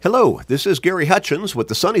Hello, this is Gary Hutchins with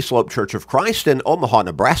the Sunny Slope Church of Christ in Omaha,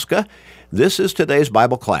 Nebraska. This is today's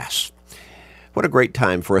Bible class. What a great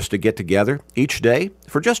time for us to get together each day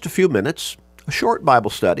for just a few minutes, a short Bible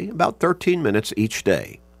study, about 13 minutes each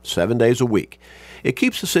day, 7 days a week. It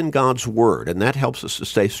keeps us in God's Word, and that helps us to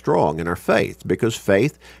stay strong in our faith, because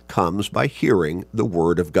faith comes by hearing the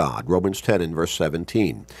Word of God, Romans 10 and verse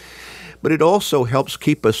 17. But it also helps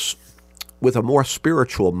keep us with a more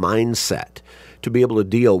spiritual mindset, to be able to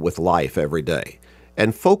deal with life every day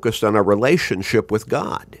and focused on our relationship with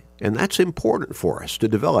God. And that's important for us to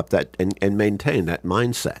develop that and maintain that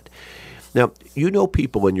mindset. Now, you know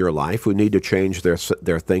people in your life who need to change their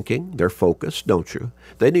thinking, their focus, don't you?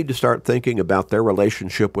 They need to start thinking about their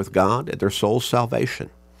relationship with God and their soul's salvation.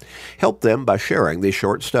 Help them by sharing these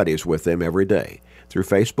short studies with them every day, through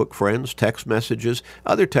Facebook friends, text messages,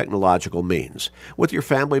 other technological means, with your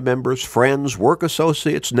family members, friends, work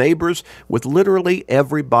associates, neighbors, with literally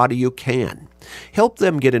everybody you can. Help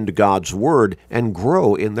them get into God's Word and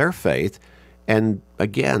grow in their faith, and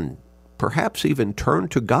again, perhaps even turn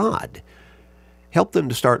to God. Help them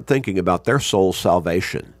to start thinking about their soul's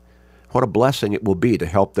salvation. What a blessing it will be to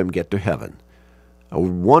help them get to heaven. A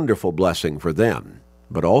wonderful blessing for them,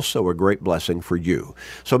 but also a great blessing for you.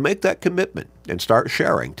 So make that commitment and start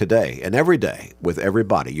sharing today and every day with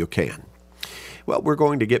everybody you can. Well, we're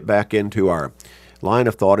going to get back into our line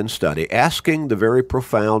of thought and study, asking the very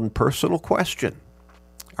profound personal question: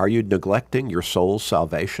 are you neglecting your soul's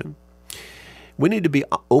salvation? We need to be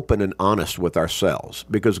open and honest with ourselves,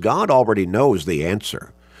 because God already knows the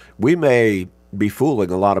answer. We may be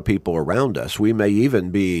fooling a lot of people around us. We may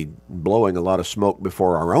even be blowing a lot of smoke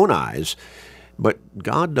before our own eyes, but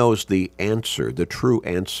God knows the answer, the true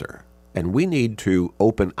answer, and we need to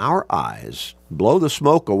open our eyes, blow the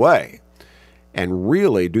smoke away, and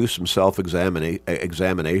really do some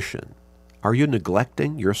self-examination. Are you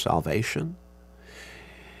neglecting your salvation?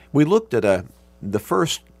 We looked at the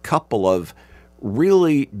first couple of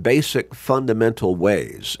really basic fundamental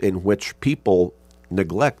ways in which people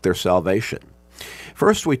neglect their salvation.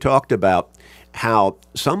 First, we talked about how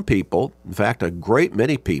some people, in fact, a great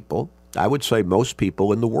many people, I would say most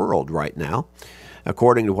people in the world right now,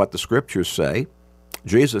 according to what the Scriptures say.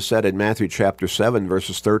 Jesus said in Matthew chapter 7,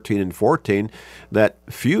 verses 13 and 14, that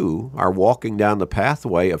few are walking down the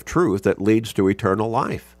pathway of truth that leads to eternal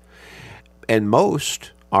life. And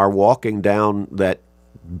most are walking down that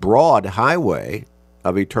broad highway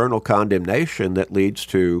of eternal condemnation that leads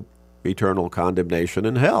to eternal condemnation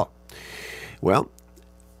in hell. Well,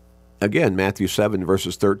 again, Matthew 7,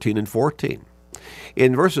 verses 13 and 14.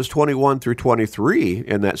 In verses 21 through 23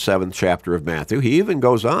 in that 7th chapter of Matthew, he even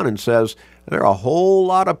goes on and says there are a whole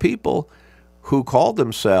lot of people who call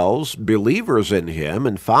themselves believers in him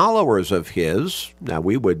and followers of his. Now,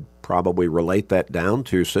 we would probably relate that down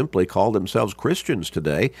to simply call themselves Christians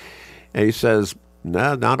today. And he says,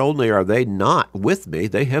 no, not only are they not with me,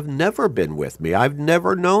 they have never been with me. I've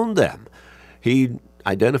never known them. He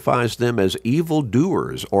identifies them as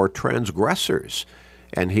evildoers or transgressors,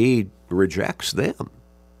 and he rejects them.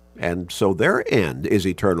 And so their end is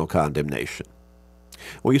eternal condemnation.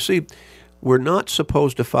 Well, you see, we're not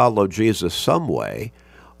supposed to follow Jesus some way,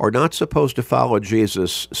 or not supposed to follow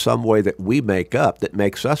Jesus some way that we make up that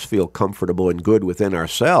makes us feel comfortable and good within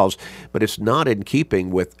ourselves, but it's not in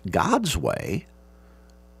keeping with God's way,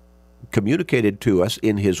 communicated to us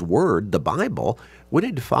in his Word, the Bible. We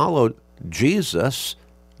need to follow Jesus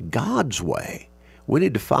God's way. We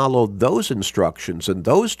need to follow those instructions and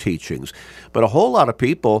those teachings. But a whole lot of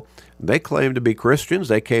people, they claim to be Christians,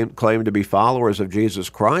 they claim to be followers of Jesus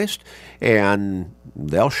Christ, and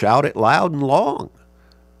they'll shout it loud and long,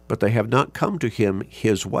 but they have not come to him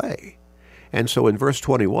his way. And so in verse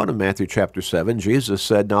 21 of Matthew chapter 7, Jesus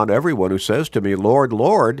said, "Not everyone who says to me, 'Lord,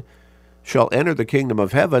 Lord,' shall enter the kingdom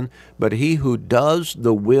of heaven, but he who does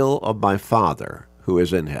the will of my Father who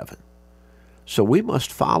is in heaven." So we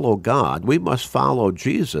must follow God. We must follow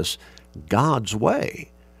Jesus God's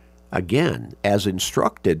way, again, as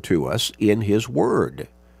instructed to us in his Word,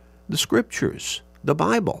 the Scriptures, the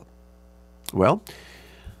Bible. Well,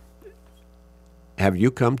 have you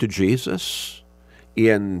come to Jesus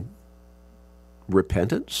in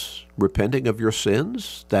repentance, repenting of your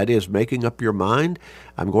sins? That is, making up your mind,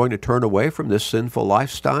 I'm going to turn away from this sinful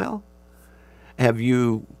lifestyle? Have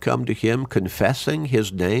you come to him confessing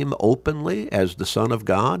his name openly as the Son of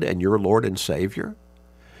God and your Lord and Savior?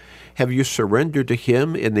 Have you surrendered to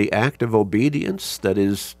him in the act of obedience that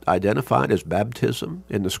is identified as baptism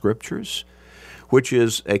in the Scriptures, which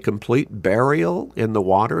is a complete burial in the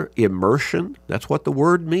water, immersion? That's what the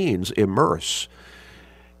word means, immerse.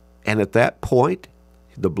 And at that point,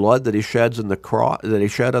 The blood that he shed on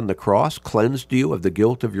the cross cleansed you of the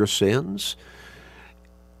guilt of your sins.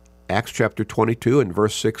 Acts chapter 22 and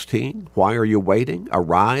verse 16. Why are you waiting?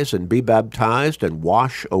 Arise and be baptized and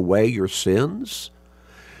wash away your sins.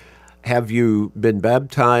 Have you been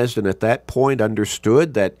baptized and at that point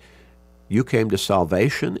understood that you came to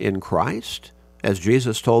salvation in Christ, as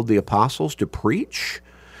Jesus told the apostles to preach?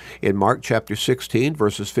 In Mark chapter 16,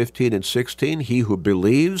 verses 15 and 16, he who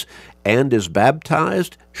believes and is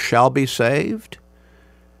baptized shall be saved.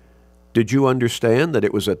 Did you understand that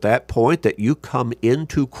it was at that point that you come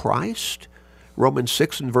into Christ? Romans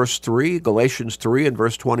 6 and verse 3, Galatians 3 and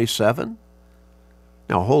verse 27.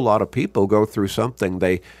 Now, a whole lot of people go through something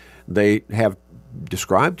they have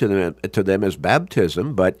described to them as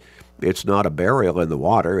baptism, but it's not a burial in the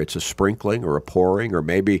water. It's a sprinkling or a pouring, or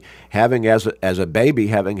maybe having as a baby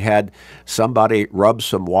having had somebody rub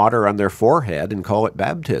some water on their forehead and call it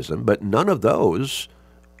baptism. But none of those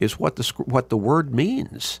is what the word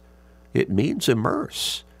means. It means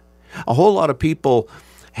immerse. A whole lot of people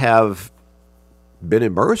have been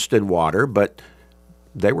immersed in water, but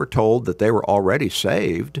they were told that they were already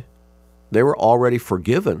saved. They were already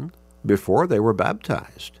forgiven before they were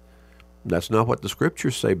baptized. That's not what the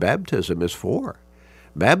scriptures say baptism is for.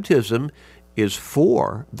 Baptism is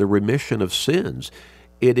for the remission of sins.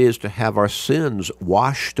 It is to have our sins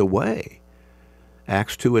washed away.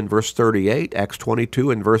 Acts 2 and verse 38, Acts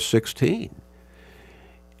 22 and verse 16.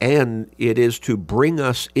 And it is to bring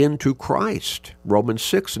us into Christ. Romans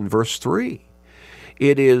 6 and verse 3.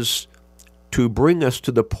 It is to bring us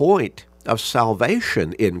to the point of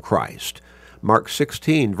salvation in Christ. Mark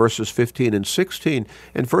 16, verses 15 and 16,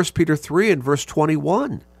 and 1 Peter 3 and verse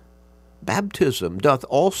 21. Baptism doth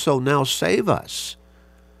also now save us.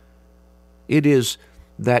 It is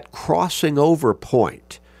that crossing over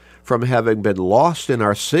point from having been lost in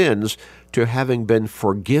our sins to having been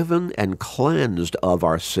forgiven and cleansed of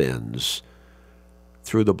our sins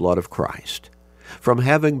through the blood of Christ. From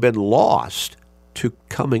having been lost to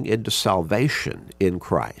coming into salvation in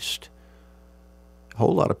Christ. A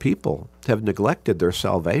whole lot of people have neglected their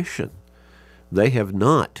salvation. They have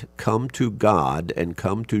not come to God and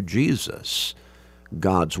come to Jesus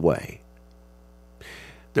God's way.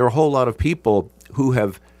 There are a whole lot of people who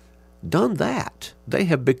have done that. They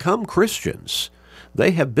have become Christians.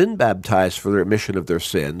 They have been baptized for the remission of their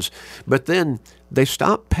sins, but then they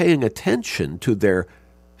stop paying attention to their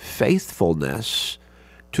faithfulness,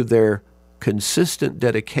 to their consistent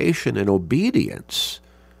dedication and obedience.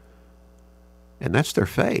 And that's their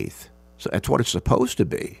faith. So that's what it's supposed to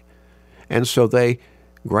be. And so they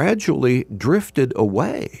gradually drifted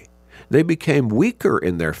away. They became weaker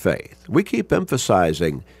in their faith. We keep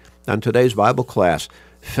emphasizing on today's Bible class,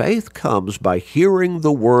 faith comes by hearing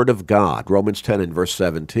the Word of God, Romans 10 and verse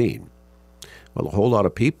 17. Well, a whole lot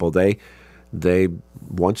of people, they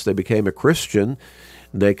once they became a Christian,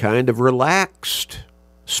 they kind of relaxed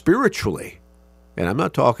spiritually. And I'm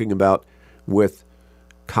not talking about with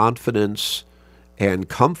confidence and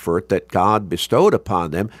comfort that God bestowed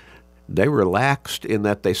upon them. They relaxed in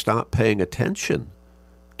that they stopped paying attention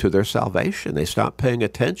to their salvation. They stopped paying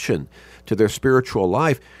attention to their spiritual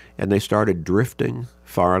life, and they started drifting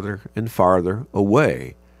farther and farther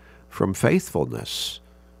away from faithfulness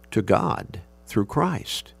to God through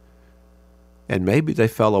Christ. And maybe they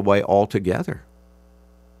fell away altogether.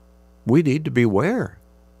 We need to beware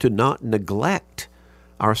to not neglect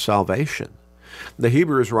our salvation. The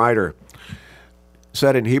Hebrews writer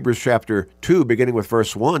said in Hebrews chapter 2, beginning with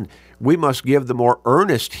verse 1, we must give the more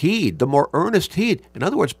earnest heed, the more earnest heed. In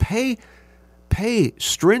other words, pay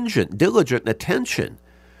stringent, diligent attention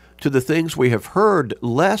to the things we have heard,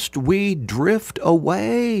 lest we drift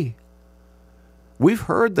away. We've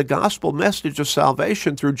heard the gospel message of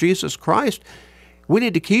salvation through Jesus Christ. We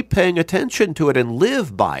need to keep paying attention to it and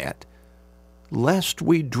live by it, lest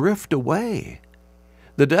we drift away.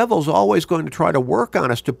 The devil's always going to try to work on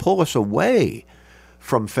us to pull us away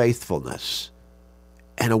from faithfulness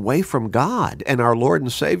and away from God and our Lord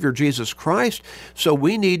and Savior Jesus Christ. So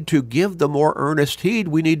we need to give the more earnest heed.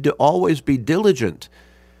 We need to always be diligent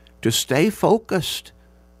to stay focused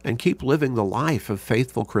and keep living the life of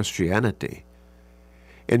faithful Christianity.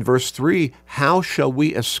 In verse 3, how shall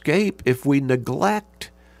we escape if we neglect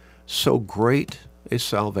so great a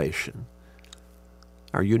salvation?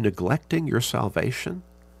 Are you neglecting your salvation?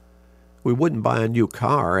 We wouldn't buy a new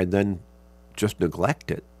car and then just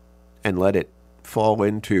neglect it and let it fall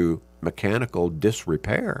into mechanical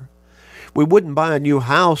disrepair. We wouldn't buy a new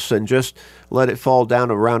house and just let it fall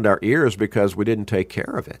down around our ears because we didn't take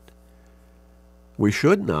care of it. We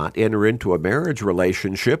should not enter into a marriage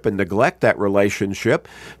relationship and neglect that relationship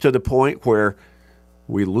to the point where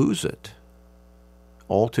we lose it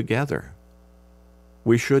altogether.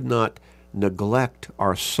 We should not neglect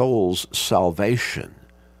our soul's salvation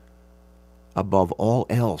above all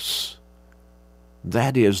else.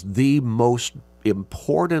 That is the most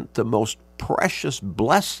important, the most precious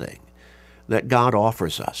blessing that God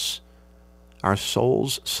offers us. Our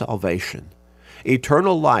soul's salvation,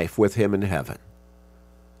 eternal life with Him in heaven.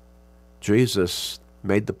 Jesus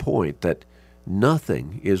made the point that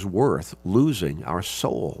nothing is worth losing our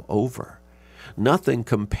soul over. Nothing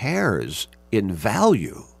compares in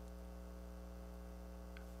value.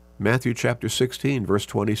 Matthew chapter 16, verse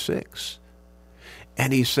 26.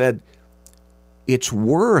 And He said, it's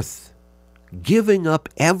worth giving up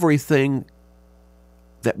everything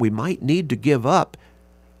that we might need to give up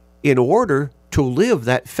in order to live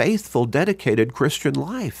that faithful, dedicated Christian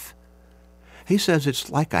life. He says it's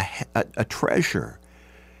like a treasure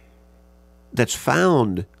that's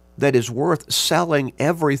found that is worth selling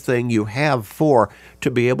everything you have for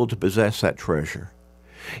to be able to possess that treasure.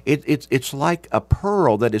 It's like a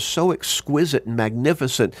pearl that is so exquisite and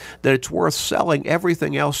magnificent that it's worth selling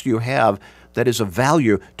everything else you have that is of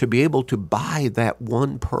value to be able to buy that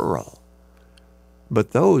one pearl.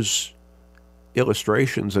 But those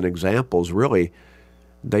illustrations and examples really,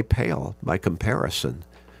 they pale by comparison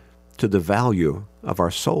to the value of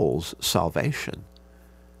our soul's salvation.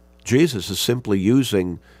 Jesus is simply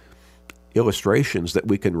using illustrations that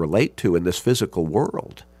we can relate to in this physical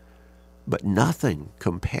world, but nothing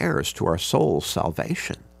compares to our soul's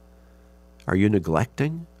salvation. Are you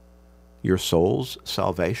neglecting your soul's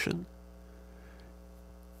salvation?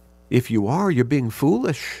 If you are, you're being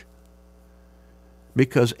foolish,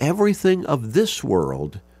 because everything of this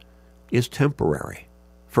world is temporary.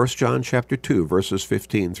 1 John chapter 2, verses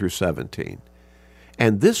 15 through 17.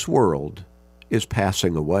 And this world is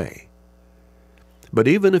passing away. But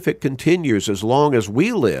even if it continues as long as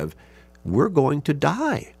we live, we're going to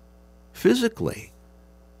die physically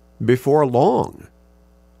before long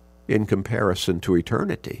in comparison to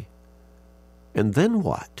eternity. And then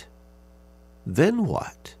what? Then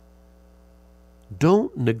what?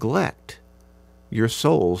 Don't neglect your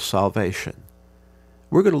soul's salvation.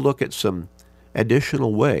 We're going to look at some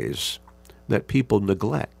additional ways that people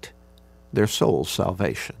neglect their soul's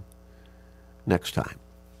salvation next time.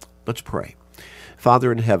 Let's pray.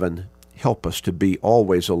 Father in heaven, help us to be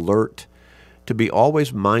always alert, to be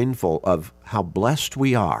always mindful of how blessed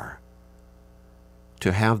we are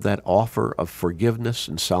to have that offer of forgiveness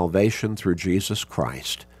and salvation through Jesus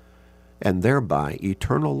Christ, and thereby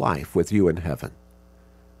eternal life with you in heaven.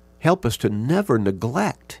 Help us to never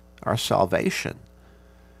neglect our salvation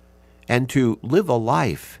and to live a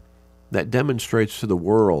life that demonstrates to the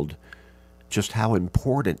world just how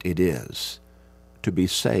important it is to be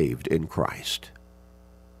saved in Christ.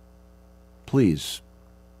 Please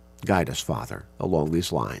guide us, Father, along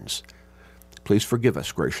these lines. Please forgive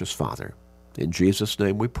us, gracious Father. In Jesus'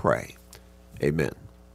 name we pray. Amen.